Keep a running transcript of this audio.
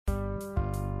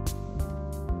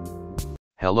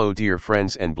Hello dear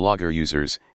friends and blogger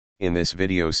users, in this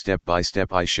video step by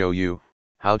step I show you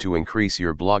how to increase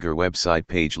your Blogger website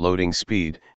page loading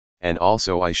speed, and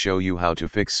also I show you how to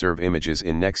fix serve images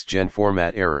in next-gen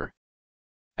format error.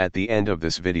 At the end of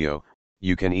this video,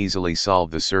 you can easily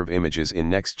solve the serve images in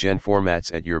next-gen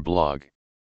formats at your blog.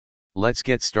 Let's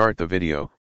get start the video.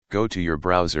 Go to your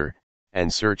browser,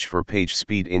 and search for Page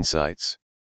Speed Insights.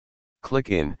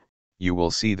 Click in, you will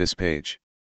see this page.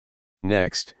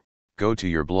 Next, go to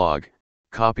your blog,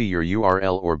 copy your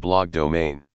URL or blog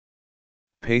domain.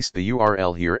 Paste the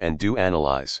URL here and do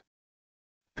analyze.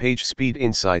 Page Speed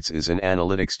Insights is an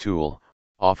analytics tool,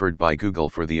 offered by Google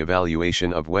for the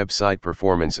evaluation of website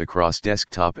performance across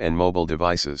desktop and mobile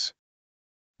devices.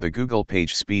 The Google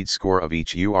Page Speed score of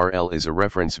each URL is a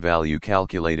reference value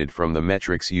calculated from the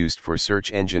metrics used for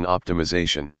search engine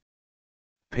optimization.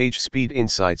 Page Speed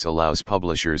Insights allows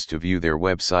publishers to view their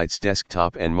website's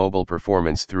desktop and mobile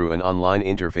performance through an online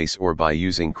interface or by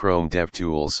using Chrome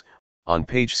DevTools. On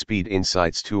Page Speed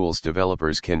Insights tools,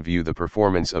 developers can view the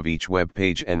performance of each web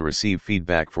page and receive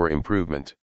feedback for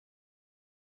improvement.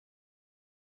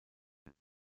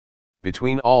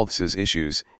 Between all these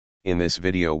issues, in this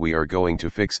video we are going to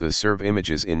fix the serve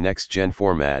images in next-gen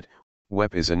format.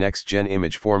 WEP is a next-gen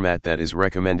image format that is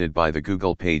recommended by the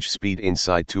Google Page Speed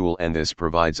Insight tool, and this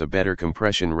provides a better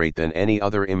compression rate than any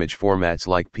other image formats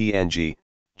like PNG,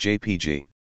 JPG.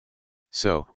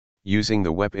 So, using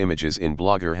the WEP images in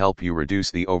Blogger help you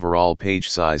reduce the overall page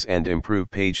size and improve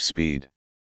page speed.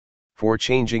 For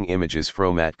changing images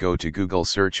format, go to Google,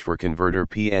 search for converter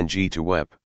PNG to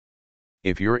WEP.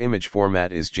 If your image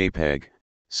format is JPEG,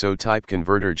 so type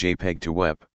converter JPEG to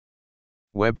WEP.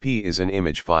 WebP is an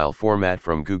image file format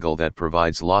from Google that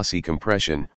provides lossy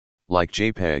compression, like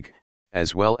JPEG,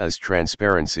 as well as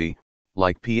transparency,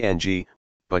 like PNG,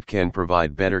 but can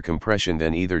provide better compression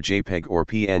than either JPEG or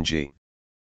PNG.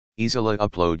 Easily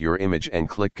upload your image and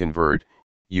click convert.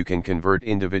 You can convert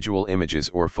individual images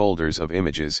or folders of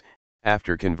images.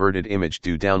 After converted image,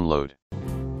 do download.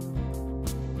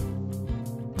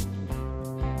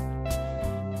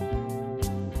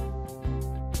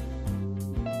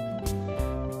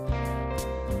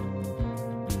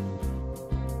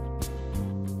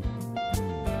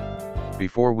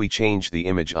 Before we change the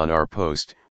image on our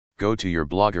post, go to your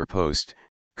Blogger post,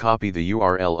 copy the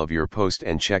URL of your post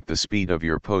and check the speed of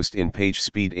your post in Page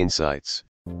Speed Insights.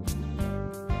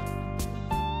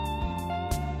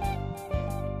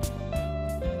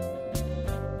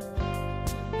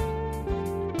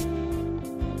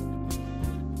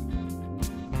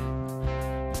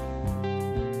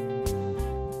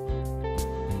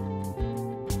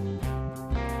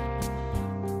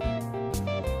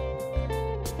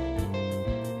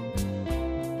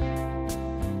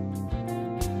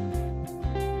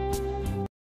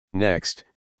 Next,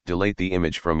 delete the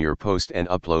image from your post and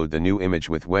upload the new image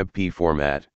with WebP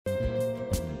format.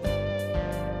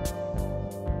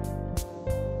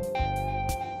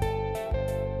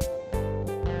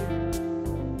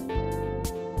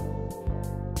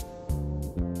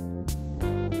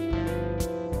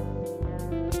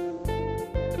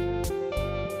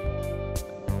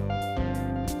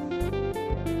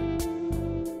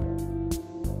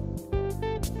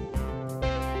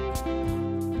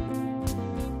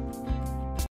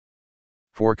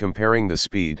 For comparing the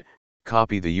speed,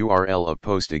 copy the URL of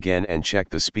post again and check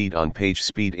the speed on Page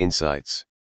Speed Insights.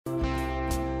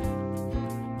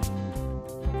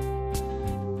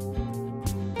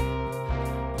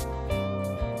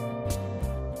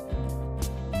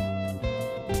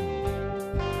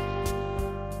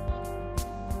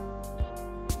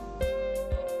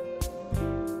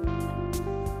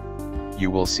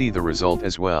 You will see the result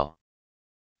as well.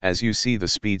 As you see, the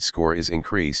speed score is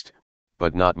increased,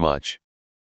 but not much.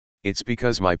 It's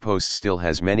because my post still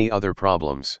has many other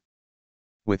problems.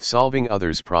 With solving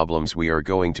others problems we are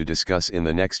going to discuss in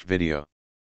the next video.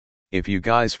 If you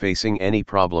guys facing any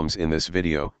problems in this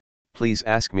video, please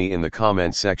ask me in the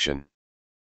comment section.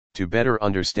 To better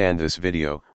understand this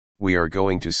video, we are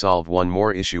going to solve one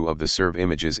more issue of the serve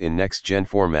images in next-gen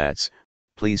formats.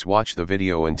 Please watch the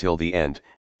video until the end,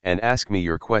 and ask me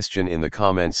your question in the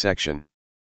comment section.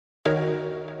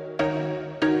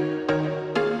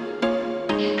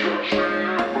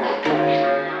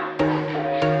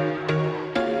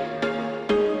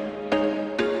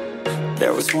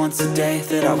 There was once a day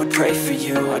that I would pray for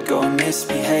you. I'd go and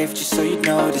misbehave just so you'd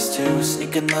notice too.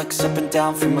 Sneaking looks up and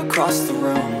down from across the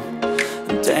room.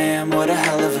 And damn, what a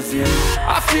hell of a view.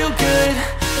 I feel good,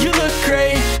 you look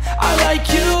great, I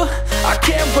like you, I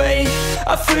can't wait.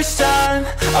 A first time,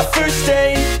 a first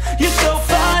date. You're so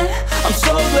fine, I'm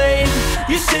so late.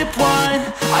 You sip wine,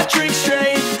 I drink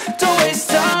straight. Don't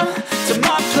waste time.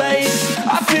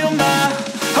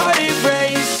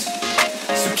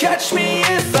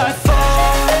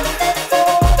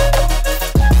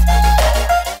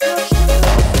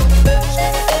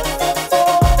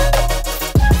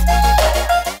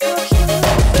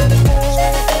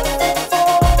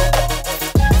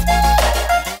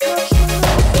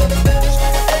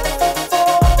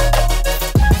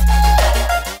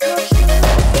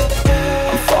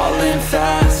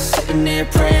 sitting here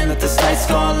praying that this night's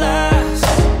gonna last.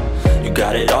 You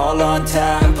got it all on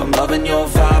tap, I'm loving your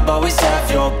vibe, always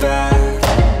have your back.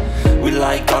 We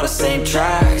like all the same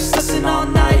tracks, listen all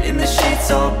night in the sheets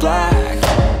all black.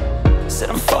 Said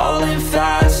I'm falling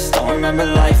fast, don't remember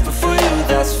life before you,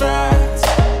 that's fact.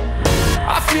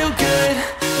 I feel good,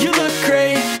 you look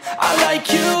great, I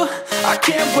like you, I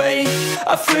can't wait.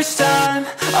 A first time,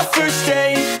 a first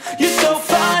date, you're so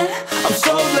fine, I'm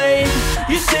so late.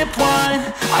 You sip wine,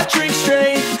 I drink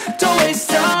straight, don't waste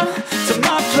time to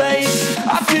my place.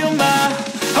 I feel my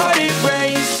heart it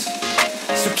race,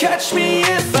 so catch me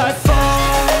if I fall.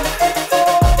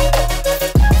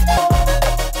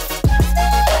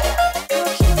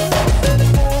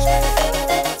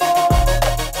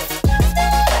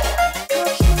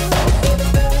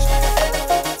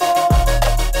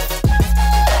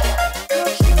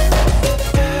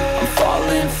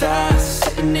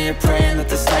 Praying that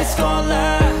this night's gonna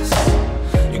last.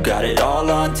 You got it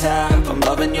all on tap, I'm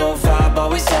loving your vibe,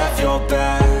 always have your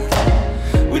back.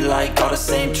 We like all the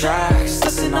same tracks,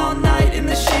 listen all night in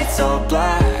the sheets all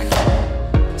black.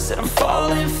 Said I'm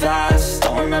falling fast,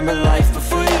 don't remember life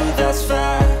before you, that's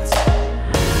fact.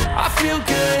 I feel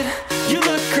good, you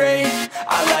look great,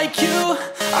 I like you,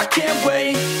 I can't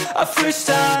wait. A first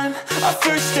time, a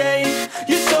first date,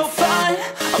 you're so fine,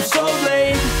 I'm so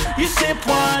late. You sip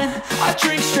wine, I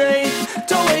drink straight,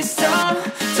 don't waste time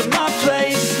to my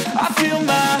place. I feel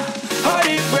my heart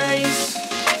it race,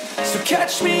 so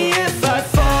catch me if I